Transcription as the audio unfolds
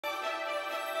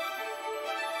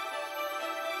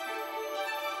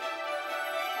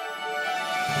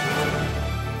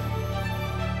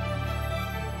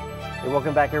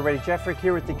Welcome back, everybody. Jeff Frick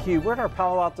here with theCUBE. We're in our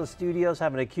Palo Alto studios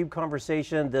having a CUBE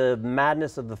conversation. The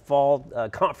madness of the fall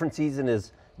conference season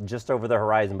is just over the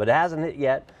horizon, but it hasn't hit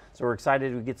yet. So we're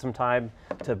excited to get some time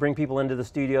to bring people into the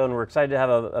studio, and we're excited to have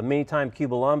a many-time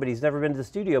CUBE alum, but he's never been to the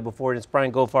studio before, and it's Brian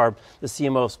Goldfarb, the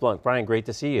CMO of Splunk. Brian, great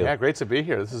to see you. Yeah, great to be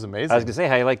here. This is amazing. I was going to say,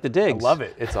 how you like the digs? I love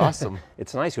it, it's awesome.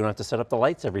 It's nice, we don't have to set up the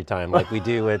lights every time like we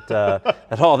do at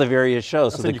all the various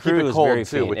shows. So the crew is very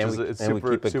too, faint, which is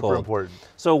super important.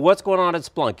 So what's going on at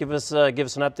Splunk? Give us an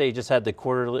update. You just had the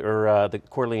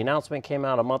quarterly announcement came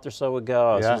out a month or so ago.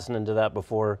 I was listening to that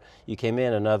before you came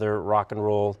in. Another rock and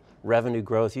roll revenue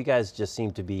growth. You guys just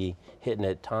seem to be hitting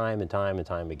it time and time and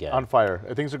time again. On fire.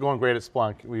 Things are going great at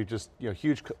Splunk. We just,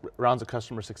 huge rounds of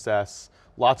customer success,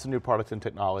 lots of new products and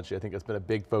technology. I think it's been a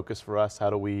big focus for us.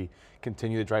 How do we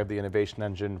continue to drive the innovation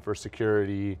engine for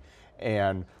security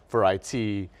and for IT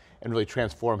and really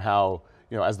transform how,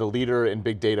 as the leader in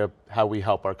big data, how we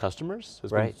help our customers.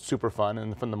 It's been super fun.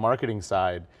 And from the marketing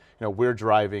side, we're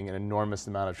driving an enormous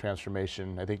amount of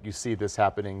transformation. I think you see this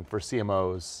happening for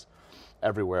CMOs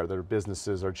everywhere. Their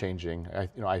businesses are changing.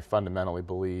 I fundamentally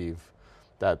believe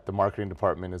that the marketing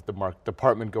department is the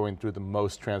department going through the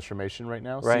most transformation right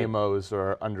now. CMOs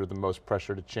are under the most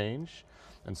pressure to change.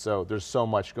 And so there's so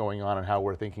much going on how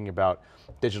we're thinking about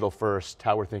digital first,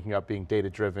 how we're thinking about being data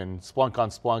driven, Splunk on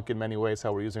Splunk in many ways,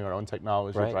 how we're using our own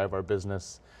technology to drive our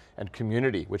business, and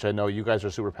community, which I know you guys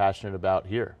are super passionate about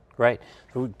here. Right,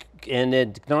 and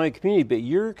then not only community, but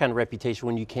your kind of reputation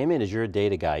when you came in is you're a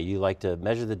data guy. You like to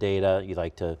measure the data, you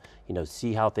like to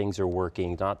see how things are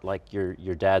working, not like your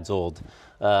dad's old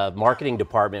marketing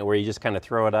department where you just kind of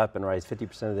throw it up and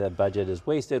 50% of the budget is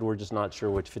wasted, we're just not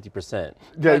sure which 50%.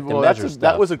 Yeah, well,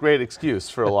 that was a great excuse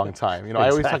for a long time. I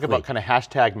always talk about kind of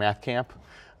hashtag math camp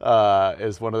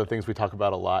is one of the things we talk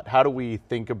about a lot. How do we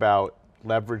think about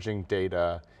leveraging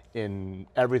data in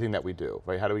everything that we do,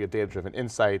 right? How do we get data-driven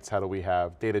insights? How do we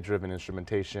have data-driven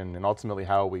instrumentation? And ultimately,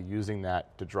 how are we using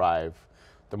that to drive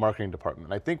the marketing department?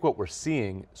 And I think what we're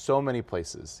seeing so many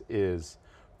places is,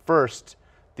 first,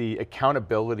 the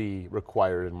accountability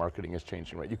required in marketing is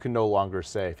changing, right? You can no longer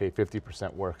say, hey,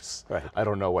 50% works, I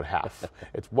don't know what half.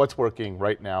 It's what's working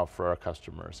right now for our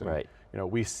customers. And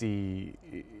we see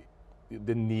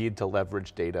the need to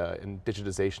leverage data and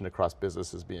digitization across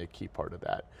businesses being a key part of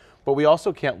that. But we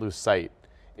also can't lose sight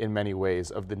in many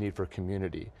ways of the need for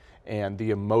community and the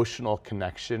emotional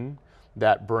connection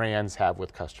that brands have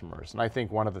with customers. And I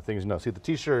think one of the things, see the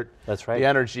t-shirt, the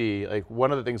energy,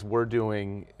 one of the things we're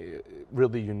doing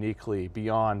really uniquely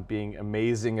beyond being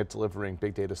amazing at delivering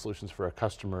big data solutions for our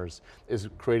customers is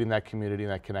creating that community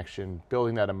and that connection,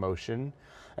 building that emotion,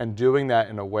 and doing that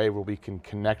in a way where we can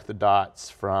connect the dots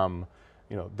from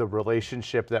the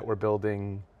relationship that we're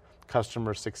building,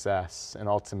 customer success, and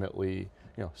ultimately,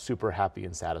 super happy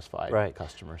and satisfied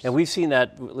customers. And we've seen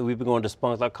that, we've been going to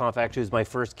Splunk.conf, actually it was my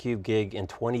first CUBE gig in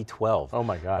 2012. Oh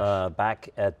my gosh. Back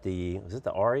at was it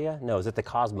the Aria? No, was it the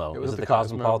Cosmo? It was the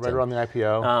Cosmo, right around the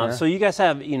IPO. So you guys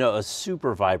have, a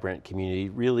super vibrant community,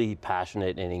 really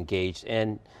passionate and engaged,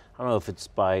 and I don't know if it's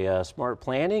by smart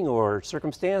planning or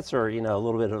circumstance or a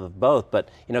little bit of both, but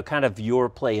kind of your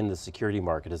play in the security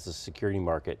market as the security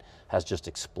market has just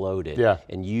exploded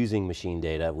and using machine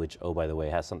data, which, oh, by the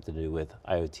way, has something to do with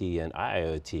IoT and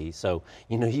IIoT. So,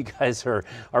 you guys are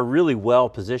really well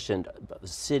positioned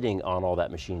sitting on all that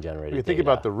machine generated data. You think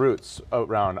about the roots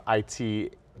around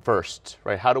IT first,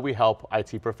 right? How do we help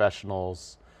IT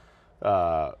professionals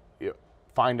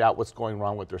find out what's going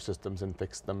wrong with their systems and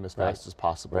fix them as fast as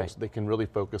possible so they can really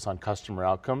focus on customer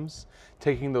outcomes,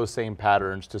 taking those same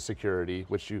patterns to security,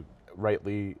 which you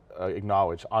rightly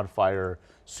acknowledge, on fire,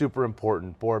 super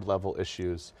important, board level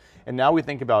issues. And now we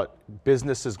think about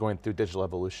businesses going through digital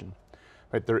evolution.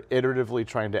 Right, they're iteratively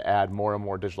trying to add more and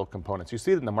more digital components. You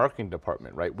see it in the marketing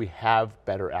department, right? We have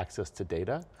better access to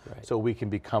data, so we can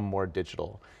become more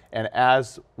digital. And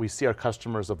as we see our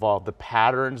customers evolve, the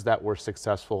patterns that were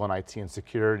successful in IT and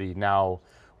security now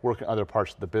work in other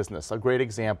parts of the business. A great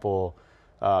example,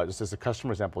 just as a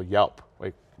customer example, Yelp.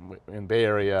 In Bay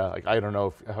Area, I don't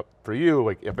know if, for you,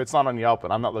 if it's not on Yelp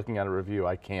and I'm not looking at a review,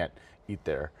 I can't eat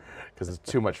there because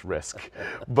it's too much risk.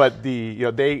 But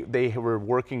they were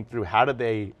working through how do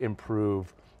they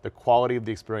improve the quality of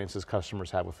the experiences customers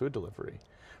have with food delivery.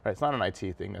 Right? It's not an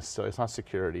IT thing necessarily, it's not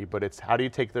security, but it's how do you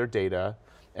take their data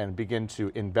and begin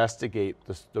to investigate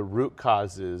the root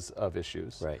causes of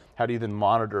issues. How do you then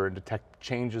monitor and detect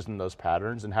changes in those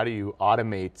patterns, and how do you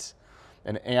automate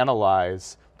and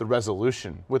analyze the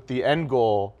resolution with the end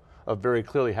goal of very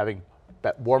clearly having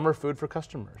warmer food for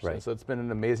customers. So it's been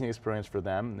an amazing experience for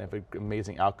them, and they have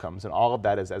amazing outcomes. And all of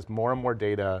that is as more and more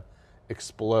data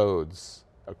explodes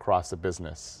across a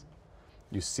business,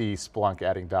 you see Splunk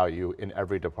adding value in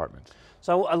every department.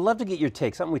 So I'd love to get your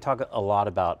take, something we talk a lot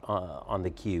about on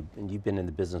theCUBE, and you've been in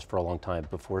the business for a long time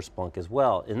before Splunk as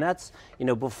well, and that's,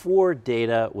 before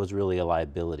data was really a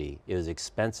liability. It was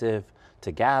expensive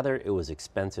to gather, it was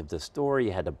expensive to store,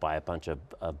 you had to buy a bunch of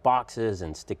boxes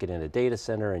and stick it in a data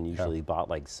center, and usually bought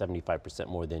like 75%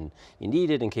 more than you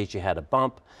needed in case you had a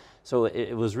bump. So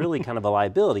it was really kind of a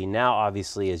liability. Now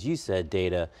obviously, as you said,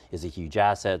 data is a huge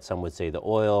asset, some would say the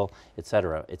oil, et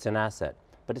cetera, it's an asset.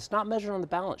 But it's not measured on the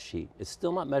balance sheet. It's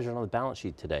still not measured on the balance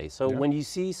sheet today. So when you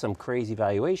see some crazy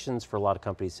valuations for a lot of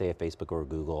companies, say a Facebook or a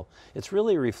Google, it's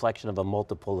really a reflection of a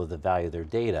multiple of the value of their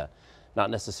data, not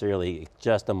necessarily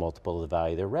just a multiple of the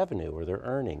value of their revenue or their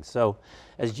earnings. So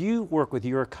as you work with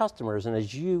your customers and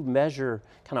as you measure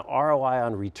kind of ROI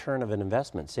on return of an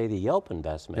investment, say the Yelp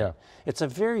investment, it's a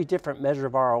very different measure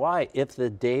of ROI if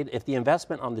the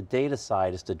investment on the data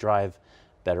side is to drive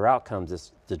better outcomes,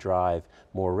 it's to drive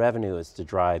more revenue, it's to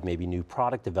drive maybe new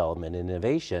product development and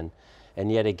innovation,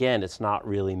 and yet again, it's not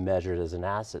really measured as an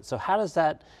asset. So how does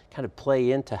that kind of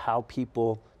play into how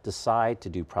people decide to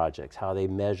do projects, how they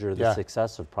measure the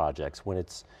success of projects when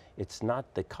it's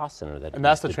not the cost center that And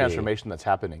that's the transformation that's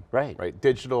happening. Right.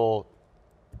 Digital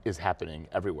is happening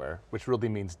everywhere, which really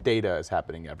means data is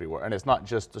happening everywhere. And it's not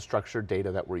just the structured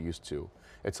data that we're used to,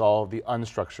 it's all the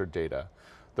unstructured data.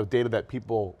 The data that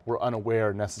people were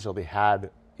unaware necessarily had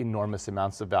enormous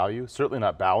amounts of value, certainly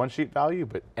not balance sheet value,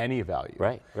 but any value.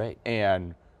 Right.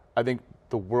 And I think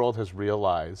the world has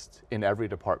realized in every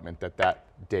department that that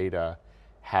data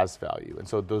has value. And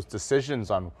so those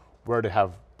decisions on where to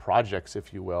have projects,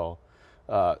 if you will,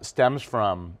 stems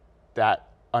from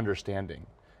that understanding.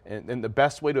 And the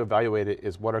best way to evaluate it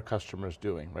is what are customers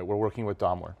doing, right? We're working with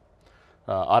Daimler,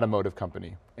 automotive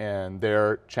company, and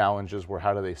their challenges were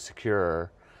how do they secure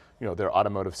their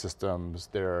automotive systems,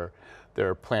 their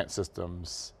plant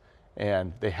systems,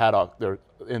 and they had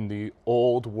in the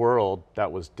old world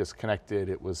that was disconnected,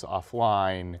 it was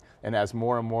offline, and as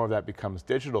more and more of that becomes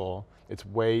digital, it's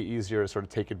way easier to sort of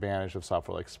take advantage of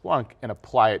software like Splunk and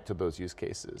apply it to those use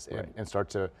cases and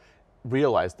start to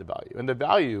realize the value. And the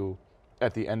value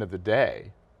at the end of the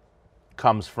day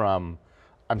comes from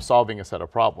I'm solving a set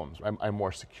of problems. I'm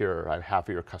more secure, I have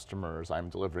happier customers, I'm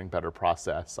delivering better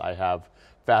process, I have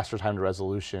faster time to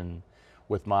resolution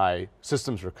with my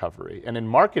systems recovery. And in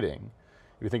marketing,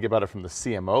 if you think about it from the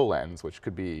CMO lens, which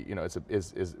could be,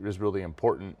 is really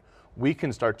important, we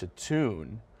can start to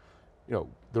tune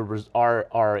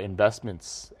our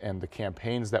investments and the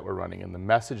campaigns that we're running and the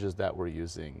messages that we're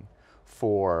using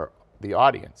for the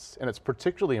audience. And it's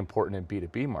particularly important in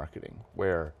B2B marketing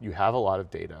where you have a lot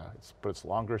of data, but it's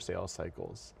longer sales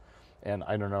cycles. And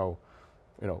I don't know,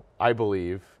 I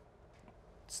believe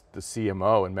the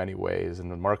CMO in many ways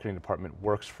and the marketing department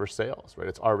works for sales, right?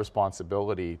 It's our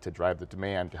responsibility to drive the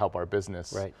demand, to help our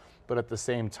business. Right. But at the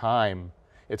same time,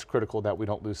 it's critical that we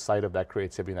don't lose sight of that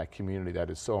creativity and that community that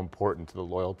is so important to the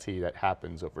loyalty that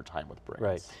happens over time with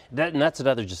brands. Right, and that's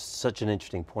another just such an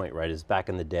interesting point, right, is back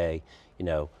in the day,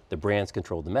 the brands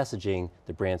controlled the messaging,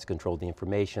 the brands controlled the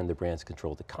information, the brands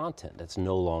controlled the content. That's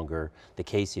no longer the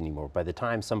case anymore. By the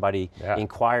time somebody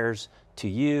inquires to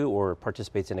you or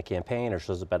participates in a campaign or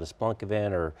shows up at a Splunk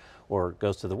event or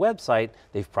goes to the website,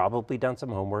 they've probably done some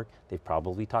homework, they've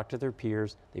probably talked to their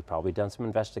peers, they've probably done some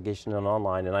investigation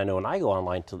online, and I know when I go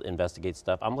online to investigate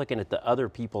stuff, I'm looking at the other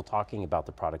people talking about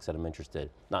the products that I'm interested,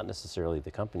 not necessarily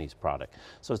the company's product.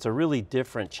 So it's a really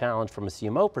different challenge from a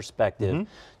CMO perspective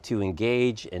to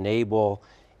engage, enable,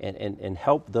 and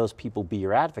help those people be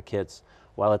your advocates,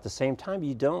 while at the same time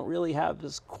you don't really have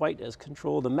quite as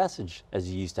control of the message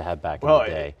as you used to have back in the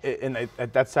day. And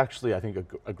that's actually, I think,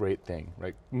 a great thing,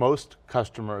 right? Most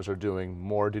customers are doing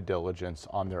more due diligence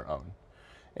on their own.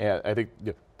 And I think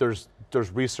there's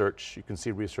research, you can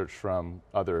see research from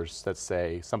others that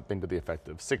say something to the effect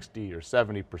of 60 or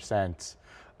 70%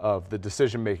 of the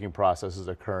decision-making process is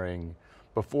occurring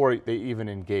before they even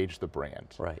engage the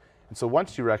brand. Right. And so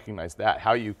once you recognize that,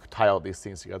 how you tie all these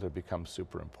things together becomes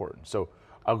super important. So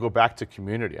I'll go back to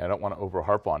community. I don't want to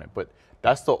overharp on it, but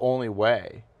that's the only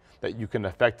way that you can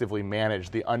effectively manage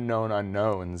the unknown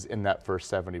unknowns in that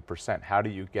first 70%. How do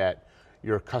you get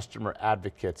your customer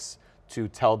advocates to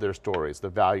tell their stories, the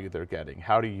value they're getting?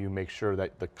 How do you make sure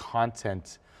that the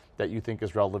content that you think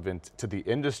is relevant to the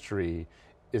industry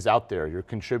is out there, you're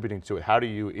contributing to it? How do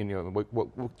you,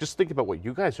 just think about what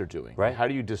you guys are doing. Right. How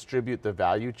do you distribute the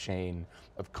value chain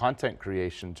of content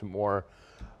creation to more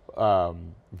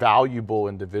valuable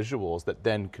individuals that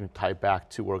then can tie back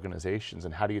to organizations,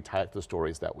 and how do you tie it to the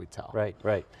stories that we tell? Right,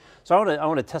 right. So I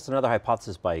want to test another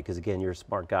hypothesis by you, because again, you're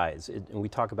smart guys, and we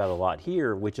talk about it a lot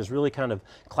here, which is really kind of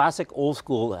classic old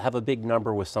school, have a big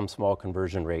number with some small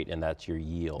conversion rate, and that's your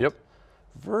yield. Yep.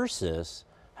 Versus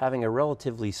having a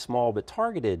relatively small but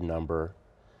targeted number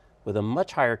with a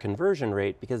much higher conversion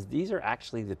rate, because these are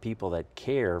actually the people that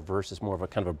care versus more of a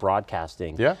kind of a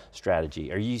broadcasting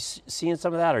strategy. Are you seeing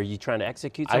some of that? Are you trying to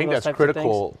execute some of those types of things? I think that's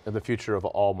critical in the future of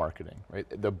all marketing, right?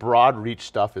 The broad reach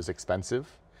stuff is expensive.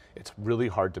 It's really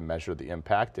hard to measure the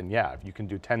impact, and yeah, if you can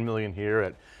do 10 million here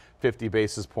at 50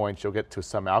 basis points, you'll get to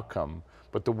some outcome.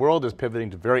 But the world is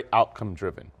pivoting to very outcome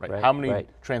driven, right? How many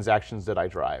transactions did I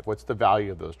drive? What's the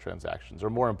value of those transactions? Or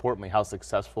more importantly, how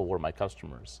successful were my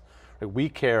customers? We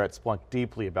care at Splunk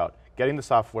deeply about getting the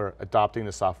software, adopting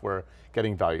the software,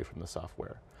 getting value from the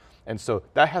software. And so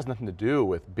that has nothing to do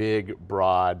with big,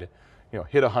 broad,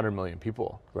 hit 100 million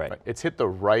people. Right. It's hit the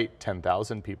right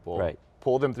 10,000 people,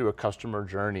 pull them through a customer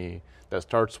journey that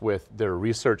starts with their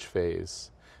research phase,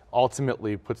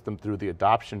 ultimately puts them through the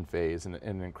adoption phase in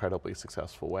an incredibly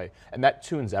successful way. And that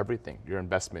tunes everything, your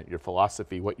investment, your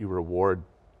philosophy, what you reward.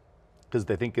 Because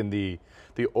I think in the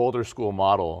older school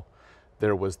model,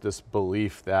 there was this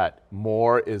belief that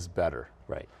more is better.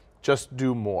 Right. Just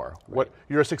do more. Right.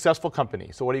 You're a successful company,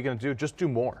 so what are you going to do? Just do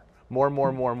more. More,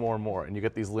 and you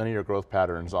get these linear growth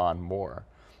patterns on more.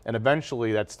 And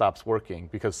eventually that stops working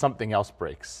because something else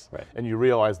breaks. Right. And you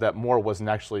realize that more wasn't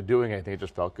actually doing anything, it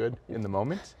just felt good in the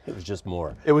moment. It was just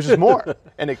more. It was just more.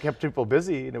 And it kept people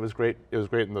busy, and it was great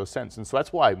in those sense. And so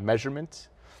that's why measurement,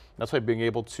 that's why being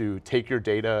able to take your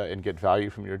data and get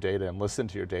value from your data and listen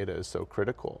to your data is so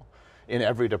critical in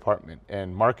every department.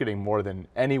 And marketing, more than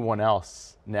anyone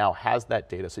else, now has that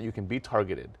data so you can be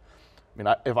targeted. I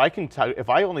mean, if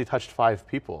I only touched 5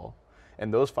 people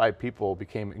and those 5 people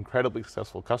became incredibly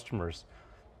successful customers,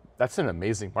 that's an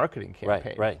amazing marketing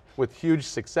campaign with huge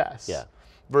success. Yeah.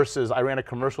 Versus I ran a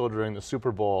commercial during the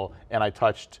Super Bowl and I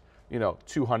touched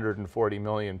 240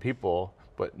 million people,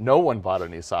 but no one bought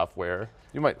any software.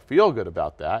 You might feel good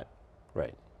about that.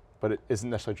 Right. But it isn't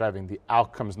necessarily driving the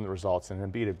outcomes and the results, and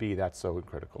in B2B, that's so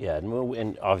critical. Yeah,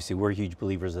 and obviously we're huge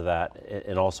believers of that,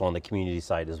 and also on the community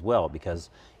side as well, because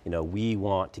we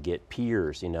want to get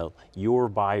peers, your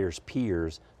buyers'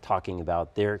 peers talking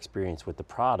about their experience with the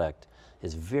product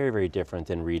is very, very different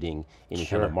than reading any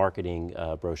kind of marketing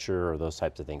brochure or those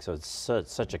types of things. So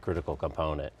it's such a critical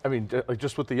component. I mean,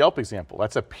 just with the Yelp example,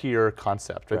 that's a peer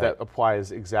concept, right? That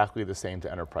applies exactly the same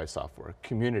to enterprise software.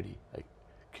 Community,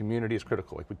 community is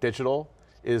critical. Like with digital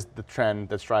is the trend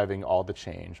that's driving all the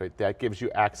change, right? That gives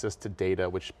you access to data,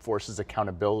 which forces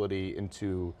accountability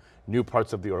into new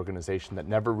parts of the organization that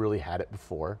never really had it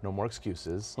before, no more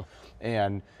excuses.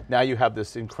 And now you have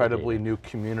this incredibly new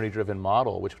community-driven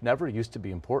model, which never used to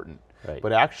be important. Right.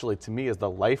 But actually, to me, is the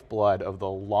lifeblood of the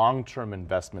long-term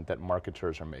investment that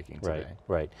marketers are making today.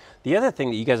 Right. The other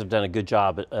thing that you guys have done a good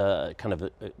job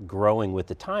growing with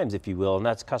the times, if you will, and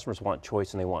that's customers want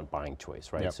choice and they want buying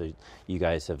choice, right? Yep. So you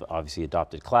guys have obviously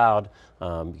adopted cloud,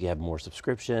 you have more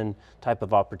subscription type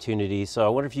of opportunities. So I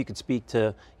wonder if you could speak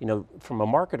to, from a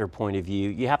marketer point of view,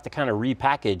 you have to kind of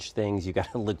repackage things. You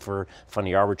got to look for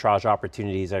funny arbitrage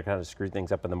opportunities that kind of screw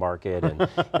things up in the market,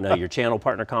 and your channel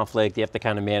partner conflict. You have to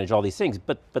kind of manage all these things,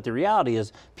 but the reality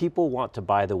is people want to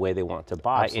buy the way they want to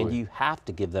buy. Absolutely. And you have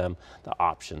to give them the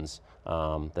options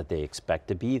that they expect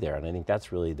to be there. And I think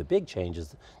that's really the big change,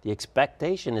 is the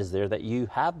expectation is there that you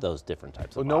have those different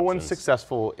types of options. No one's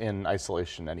successful in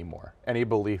isolation anymore. Any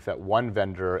belief that one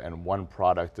vendor and one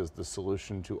product is the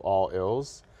solution to all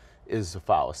ills is a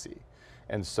fallacy.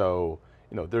 And so,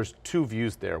 there's 2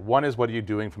 views there. One is, what are you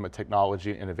doing from a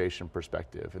technology and innovation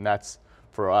perspective? And that's,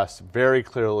 for us, very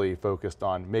clearly focused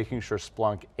on making sure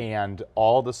Splunk and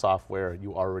all the software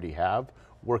you already have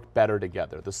work better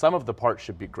together. The sum of the parts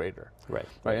should be greater. Right.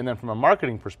 And then from a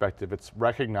marketing perspective, it's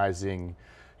recognizing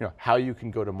how you can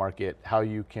go to market, how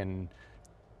you can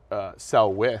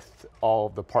sell with all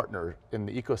of the partners in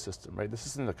the ecosystem, right? This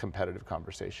isn't a competitive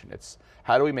conversation. It's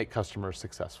how do we make customers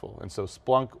successful? And so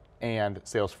Splunk and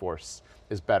Salesforce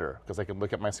is better, because I can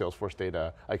look at my Salesforce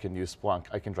data, I can use Splunk,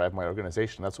 I can drive my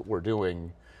organization. That's what we're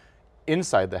doing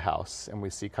inside the house, and we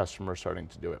see customers starting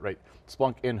to do it, right?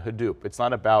 Splunk in Hadoop. It's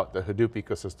not about the Hadoop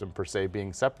ecosystem per se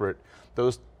being separate.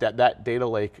 That data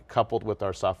lake coupled with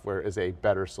our software is a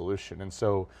better solution. And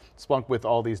so Splunk with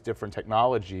all these different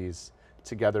technologies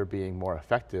together being more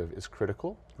effective is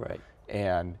critical. Right.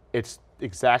 And it's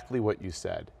exactly what you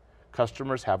said.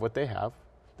 Customers have what they have.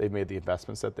 They've made the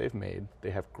investments that they've made. They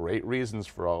have great reasons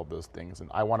for all of those things, and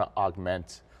I want to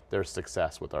augment their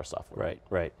success with our software. Right,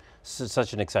 right. So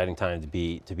such an exciting time to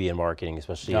be in marketing,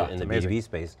 especially in the amazing. B2B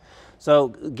space. So,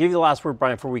 give you the last word,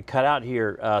 Brian, before we cut out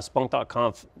here.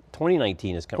 Splunk.conf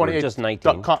 2019 is coming, or just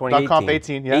 19. 2018.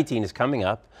 18, yeah. 18 is coming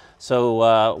up.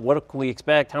 So, what can we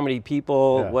expect? How many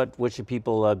people? Yeah. What should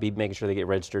people be making sure they get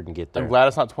registered and get there? I'm glad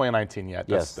it's not 2019 yet.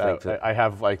 Yes, I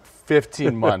have like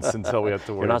 15 months until we have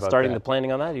to worry about that. You're not starting the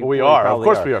planning on that? We are, of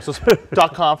course we are. So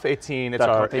 .conf 18,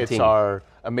 it's our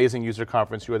amazing user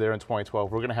conference. You were there in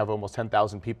 2012. We're going to have almost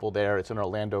 10,000 people there. It's in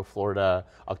Orlando, Florida,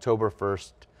 October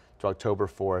 1st to October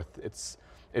 4th.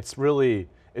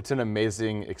 It's an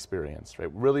amazing experience, right?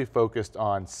 Really focused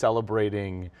on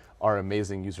celebrating our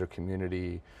amazing user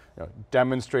community,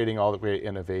 demonstrating all the great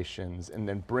innovations, and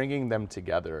then bringing them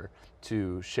together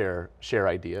to share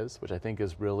ideas, which I think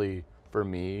is really, for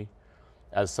me,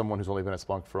 as someone who's only been at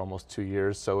Splunk for almost 2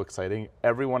 years, so exciting.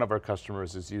 Every one of our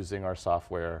customers is using our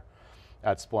software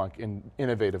at Splunk in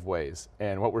innovative ways.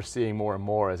 And what we're seeing more and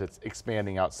more is it's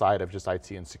expanding outside of just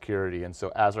IT and security. And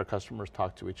so as our customers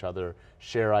talk to each other,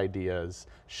 share ideas,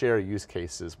 share use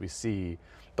cases, we see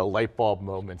the light bulb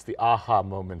moments, the aha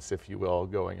moments, if you will,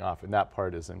 going off. And that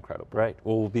part is incredible. Right,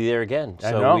 well, we'll be there again.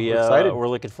 I know, we're excited. We're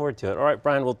looking forward to it. All right,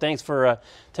 Brian, well, thanks for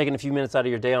taking a few minutes out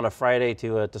of your day on a Friday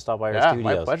to stop by our studios.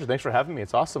 Yeah, my pleasure. Thanks for having me.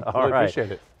 It's awesome. All really right.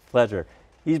 Appreciate it. Pleasure.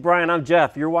 He's Brian, I'm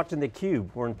Jeff. You're watching theCUBE.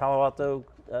 We're in Palo Alto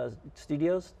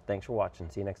studios. Thanks for watching.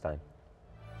 See you next time.